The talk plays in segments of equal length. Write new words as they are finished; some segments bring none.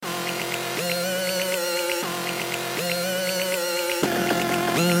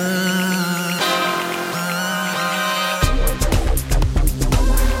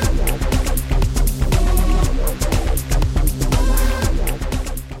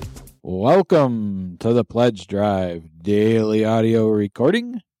Welcome to the Pledge Drive daily audio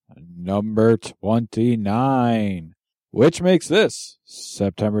recording number 29, which makes this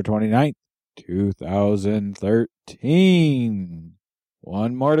September 29th, 2013.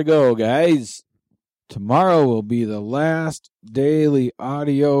 One more to go, guys. Tomorrow will be the last daily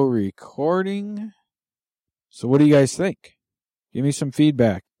audio recording. So what do you guys think? Give me some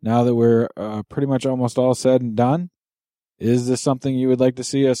feedback. Now that we're pretty much almost all said and done, is this something you would like to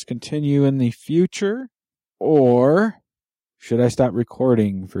see us continue in the future? Or should I stop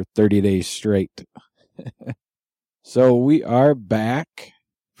recording for 30 days straight? So we are back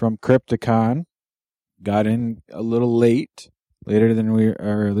from Crypticon. Got in a little later than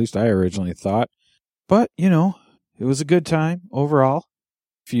or at least I originally thought. But, it was a good time overall.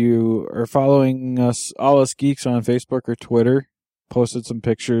 If you are following all us geeks on Facebook or Twitter, posted some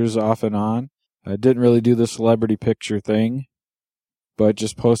pictures off and on. I didn't really do the celebrity picture thing, but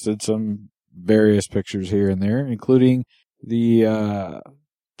just posted some various pictures here and there, including the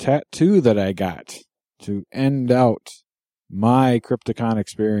tattoo that I got to end out my Crypticon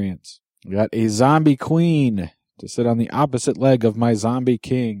experience. I got a zombie queen to sit on the opposite leg of my zombie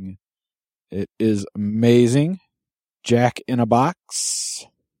king. It is amazing. Jack in a box.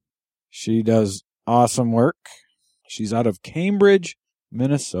 She does awesome work. She's out of Cambridge,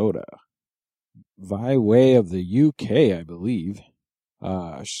 Minnesota, by way of the UK, I believe.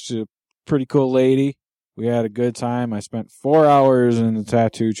 She's a pretty cool lady. We had a good time. I spent 4 hours in the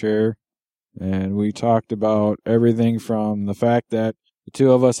tattoo chair, and we talked about everything from the fact that the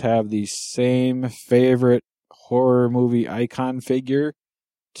two of us have the same favorite horror movie icon figure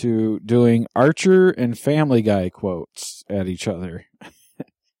to doing Archer and Family Guy quotes at each other.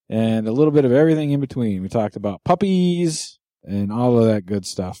 And a little bit of everything in between. We talked about puppies and all of that good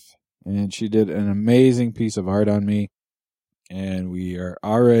stuff. And she did an amazing piece of art on me. And we are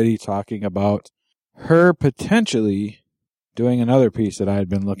already talking about her potentially doing another piece that I had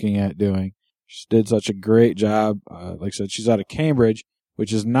been looking at doing. She did such a great job. Like I said, she's out of Cambridge,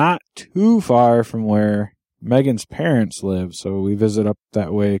 which is not too far from where Megan's parents live. So we visit up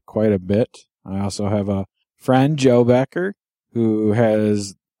that way quite a bit. I also have a friend, Joe Becker, who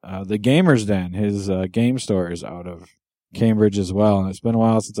has the Gamer's Den. His game store is out of Cambridge as well. And it's been a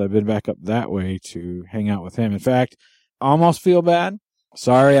while since I've been back up that way to hang out with him. In fact, I almost feel bad.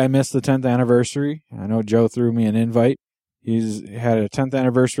 Sorry I missed the 10th anniversary. I know Joe threw me an invite. He's had a 10th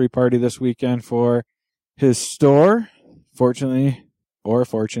anniversary party this weekend for his store. Fortunately,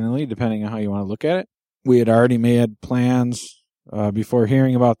 depending on how you want to look at it. We had already made plans before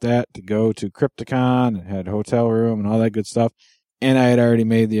hearing about that to go to Crypticon and had a hotel room and all that good stuff. And I had already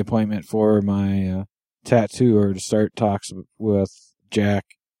made the appointment for my tattoo, or to start talks with Jack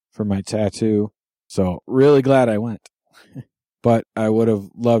for my tattoo. So really glad I went. But I would have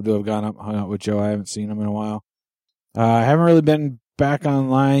loved to have gone up and hung out with Joe. I haven't seen him in a while. I haven't really been back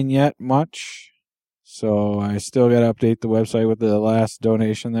online yet much. So I still got to update the website with the last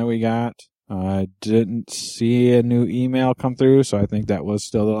donation that we got. I didn't see a new email come through, so I think that was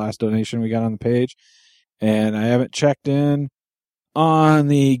still the last donation we got on the page. And I haven't checked in on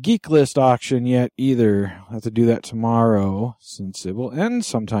the Geek List auction yet either. I'll have to do that tomorrow, since it will end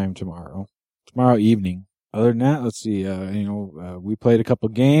sometime tomorrow evening. Other than that, let's see. We played a couple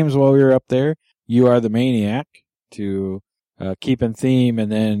games while we were up there. You Are the Maniac, to keep in theme,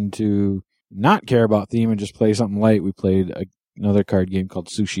 and then to not care about theme and just play something light, we played another card game called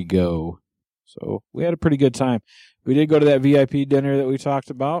Sushi Go. So we had a pretty good time. We did go to that VIP dinner that we talked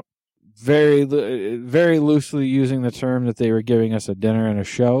about. Very, very loosely using the term that they were giving us a dinner and a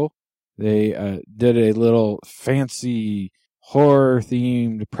show. They did a little fancy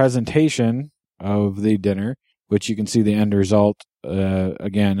horror-themed presentation of the dinner, which you can see the end result.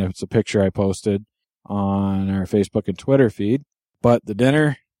 Again, it's a picture I posted on our Facebook and Twitter feed. But the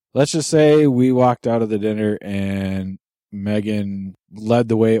dinner, let's just say we walked out of the dinner and Megan led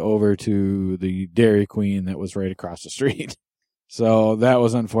the way over to the Dairy Queen that was right across the street. So that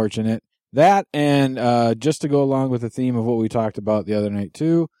was unfortunate. That, and just to go along with the theme of what we talked about the other night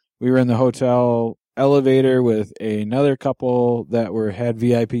too, we were in the hotel elevator with another couple that had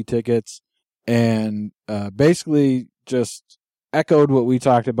VIP tickets, and basically just echoed what we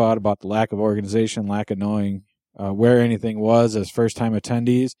talked about the lack of organization, lack of knowing where anything was as first-time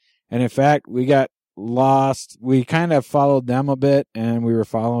attendees. And in fact, we got lost. We kind of followed them a bit, and we were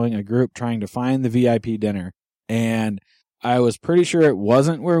following a group trying to find the VIP dinner. And I was pretty sure it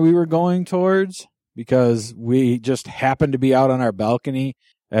wasn't where we were going towards, because we just happened to be out on our balcony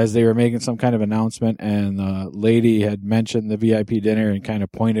as they were making some kind of announcement, and the lady had mentioned the VIP dinner and kind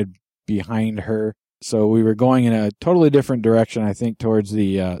of pointed behind her So we were going in a totally different direction, I think, towards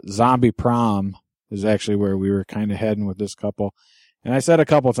the zombie prom is actually where we were kind of heading with this couple. And I said a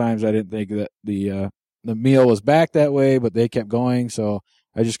couple times I didn't think that the meal was back that way, but they kept going. So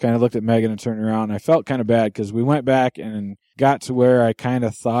I just kind of looked at Megan and turned around. And I felt kind of bad because we went back and got to where I kind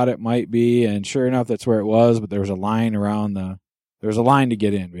of thought it might be. And sure enough, that's where it was. But there was a line there was a line to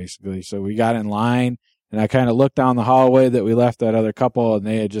get in, basically. So we got in line. And I kind of looked down the hallway that we left that other couple, and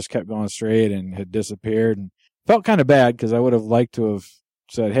they had just kept going straight and had disappeared. And felt kind of bad because I would have liked to have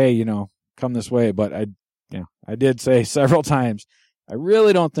said, hey, come this way. But I did say several times, I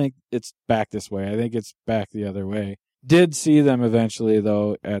really don't think it's back this way. I think it's back the other way. Did see them eventually,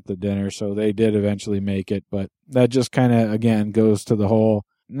 though, at the dinner, so they did eventually make it. But that just kind of, again, goes to the whole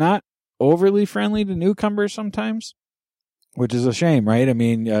not overly friendly to newcomers sometimes, which is a shame, right? I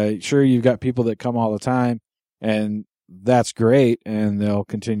mean, sure, you've got people that come all the time, and that's great, and they'll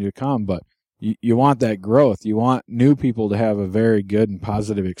continue to come, but you want that growth. You want new people to have a very good and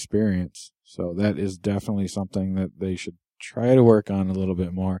positive experience. So that is definitely something that they should try to work on a little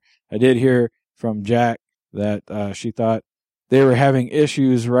bit more. I did hear from Jack that she thought they were having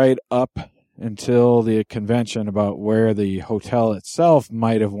issues right up until the convention about where the hotel itself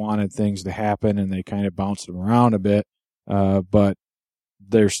might have wanted things to happen, and they kind of bounced them around a bit. But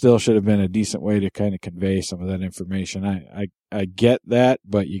there still should have been a decent way to kind of convey some of that information. I get that,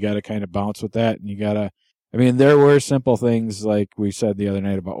 but you got to kind of bounce with that, and you got to, I mean, there were simple things like we said the other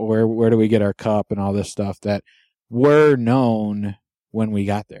night about where do we get our cup and all this stuff that were known when we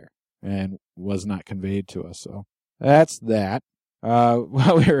got there and was not conveyed to us. So that's that.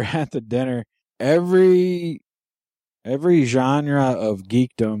 While we were at the dinner, every genre of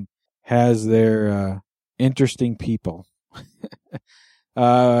geekdom has their interesting people.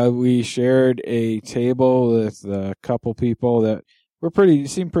 We shared a table with a couple people that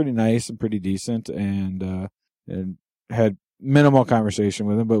seemed pretty nice and pretty decent, and had minimal conversation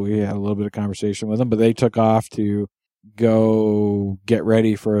with them, but we had a little bit of conversation with them. But they took off to go get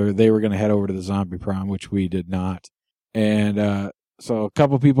ready they were going to head over to the zombie prom, which we did not. And so a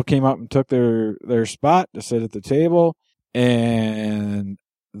couple people came up and took their spot to sit at the table, and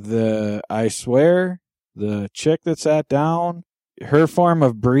I swear, the chick that sat down, her form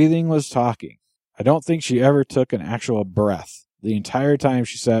of breathing was talking. I don't think she ever took an actual breath the entire time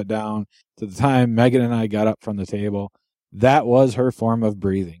she sat down to the time Megan and I got up from the table. That was her form of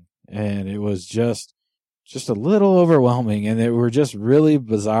breathing. And it was just a little overwhelming. And they were just really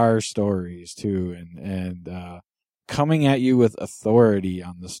bizarre stories too. And coming at you with authority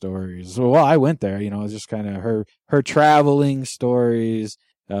on the stories. Well, I went there, just kind of her traveling stories,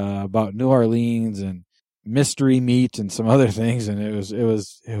 about New Orleans and mystery meat and some other things, and it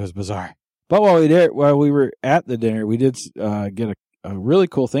was bizarre. But while we were at the dinner, we did get a really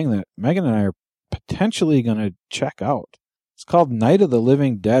cool thing that Megan and I are potentially going to check out. It's called Night of the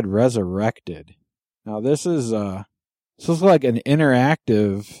Living Dead Resurrected. Now this is like an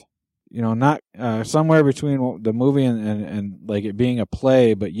interactive, not somewhere between the movie and like it being a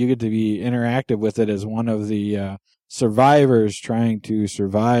play, but you get to be interactive with it as one of the survivors trying to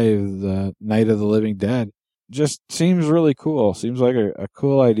survive the Night of the Living Dead. Just seems really cool. Seems like a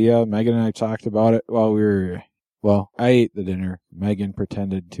cool idea. Megan and I talked about it while I ate the dinner. Megan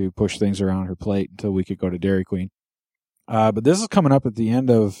pretended to push things around her plate until we could go to Dairy Queen. But this is coming up at the end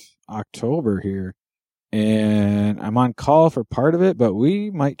of October here, and I'm on call for part of it, but we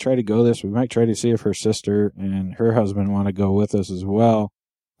might try to go this. We might try to see if her sister and her husband want to go with us as well.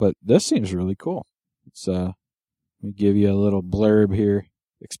 But this seems really cool. Let me give you a little blurb here.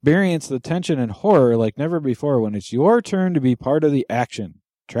 Experience the tension and horror like never before when it's your turn to be part of the action.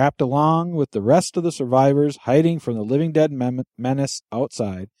 Trapped along with the rest of the survivors hiding from the living dead menace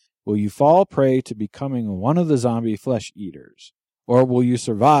outside, will you fall prey to becoming one of the zombie flesh eaters? Or will you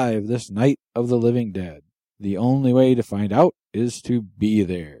survive this Night of the Living Dead? The only way to find out is to be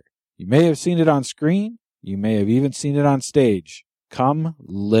there. You may have seen it on screen. You may have even seen it on stage. Come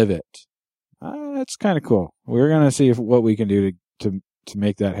live it. That's kind of cool. We're going to see what we can do to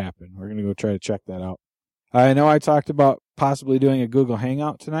make that happen. We're going to go try to check that out. I know I talked about possibly doing a Google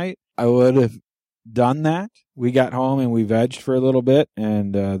Hangout tonight. I would have done that. We got home and we vegged for a little bit,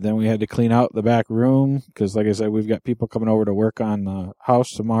 and then we had to clean out the back room because, like I said, we've got people coming over to work on the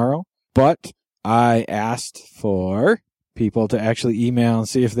house tomorrow. But I asked for people to actually email and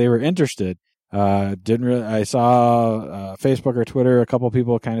see if they were interested. I saw Facebook or Twitter, a couple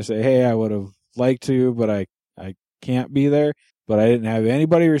people kind of say, hey, I would have liked to, but I can't be there. But I didn't have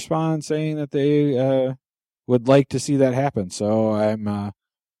anybody respond saying that they would like to see that happen. So I'm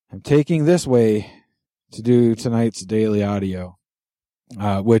taking this way to do tonight's daily audio.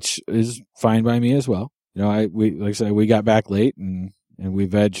 which is fine by me as well. Like I said, we got back late and we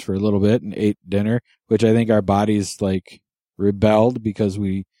vegged for a little bit and ate dinner, which I think our bodies like rebelled because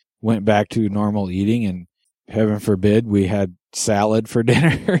we went back to normal eating, and heaven forbid we had salad for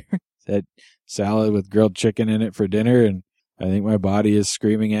dinner. That salad with grilled chicken in it for dinner, and I think my body is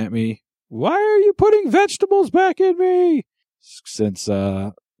screaming at me, "Why are you putting vegetables back in me?" Since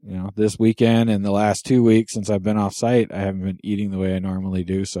this weekend and the last 2 weeks since I've been off site, I haven't been eating the way I normally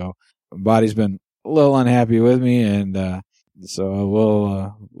do, so my body's been a little unhappy with me, and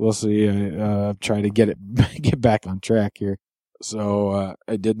so we'll see. Try to get back on track here. So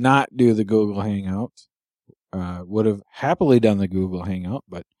I did not do the Google Hangout. Would have happily done the Google Hangout,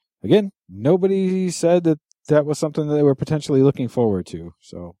 but again, nobody said that was something that they were potentially looking forward to.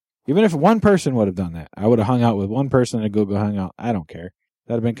 So even if one person would have done that, I would have hung out with one person in a Google Hangout. I don't care.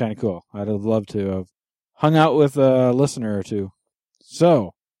 That'd have been kind of cool. I'd have loved to have hung out with a listener or two.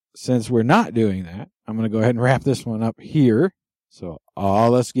 So since we're not doing that, I'm going to go ahead and wrap this one up here. So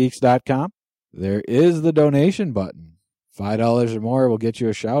allusgeeks.com. There is the donation button. $5 or more will get you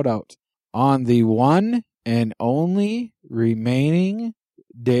a shout out on the one and only remaining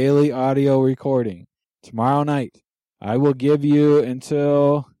daily audio recording. Tomorrow night, I will give you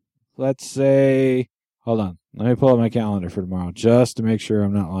until, let's say, hold on. Let me pull up my calendar for tomorrow just to make sure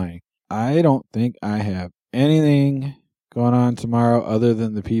I'm not lying. I don't think I have anything going on tomorrow other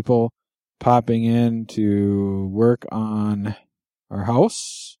than the people popping in to work on our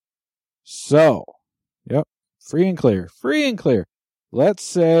house. So, yep, free and clear. Let's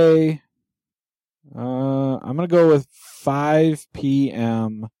say, I'm going to go with 5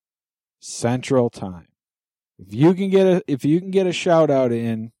 p.m. Central Time. If you can get a shout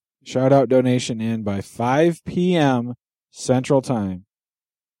out donation in by 5 p.m. Central Time,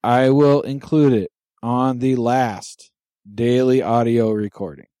 I will include it on the last daily audio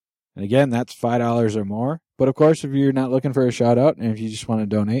recording. And again, that's $5 or more. But of course, if you're not looking for a shout out and if you just want to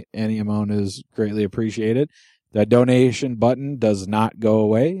donate, any amount is greatly appreciated. That donation button does not go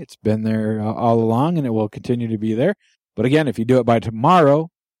away. It's been there all along and it will continue to be there. But again, if you do it by tomorrow,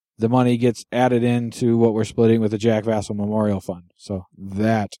 the money gets added into what we're splitting with the Jack Vassell Memorial Fund. So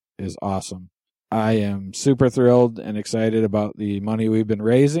that is awesome. I am super thrilled and excited about the money we've been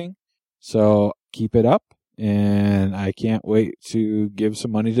raising. So keep it up. And I can't wait to give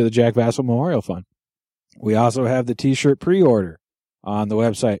some money to the Jack Vassell Memorial Fund. We also have the t-shirt pre-order on the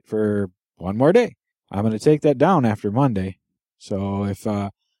website for one more day. I'm going to take that down after Monday. So if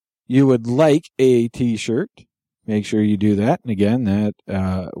you would like a t-shirt, make sure you do that. And again,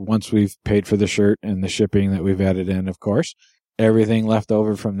 that once we've paid for the shirt and the shipping that we've added in, of course, everything left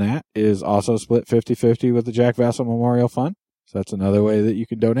over from that is also split 50-50 with the Jack Vassell Memorial Fund. So that's another way that you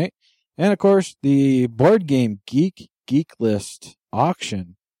can donate. And of course, the Board Game Geek List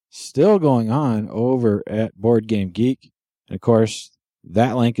auction still going on over at Board Game Geek. And of course,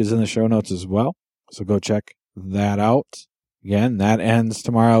 that link is in the show notes as well. So go check that out. Again, that ends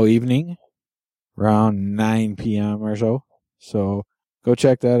tomorrow evening around 9 p.m. or so. So go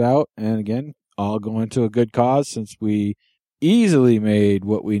check that out. And again, all going to a good cause since we easily made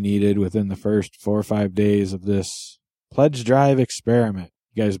what we needed within the first 4 or 5 days of this pledge drive experiment.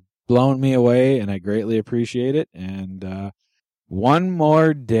 You guys blown me away and I greatly appreciate it. And one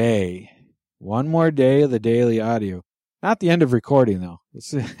more day of the daily audio. Not the end of recording though.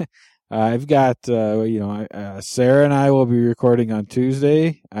 I've got, Sarah and I will be recording on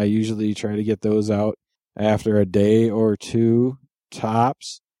Tuesday. I usually try to get those out after a day or two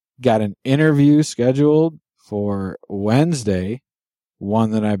tops. Got an interview scheduled for Wednesday,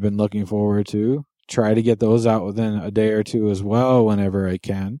 one that I've been looking forward to. Try to get those out within a day or two as well whenever I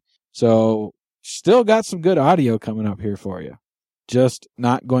can. So still got some good audio coming up here for you. Just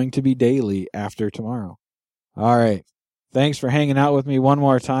not going to be daily after tomorrow. All right. Thanks for hanging out with me one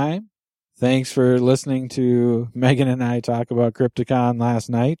more time. Thanks for listening to Megan and I talk about Crypticon last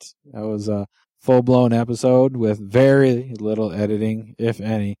night. That was a full-blown episode with very little editing, if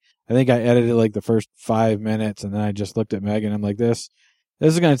any. I think I edited like the first 5 minutes, and then I just looked at Megan. I'm like, this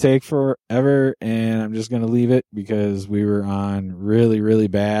is going to take forever, and I'm just going to leave it because we were on really, really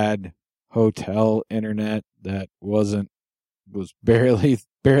bad hotel internet that was barely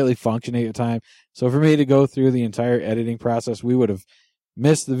functioning at the time. So for me to go through the entire editing process, we would have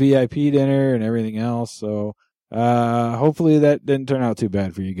missed the VIP dinner and everything else. So hopefully that didn't turn out too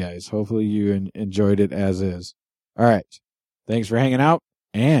bad for you guys. Hopefully you enjoyed it as is. All right. Thanks for hanging out.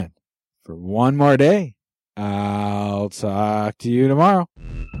 And for one more day, I'll talk to you tomorrow.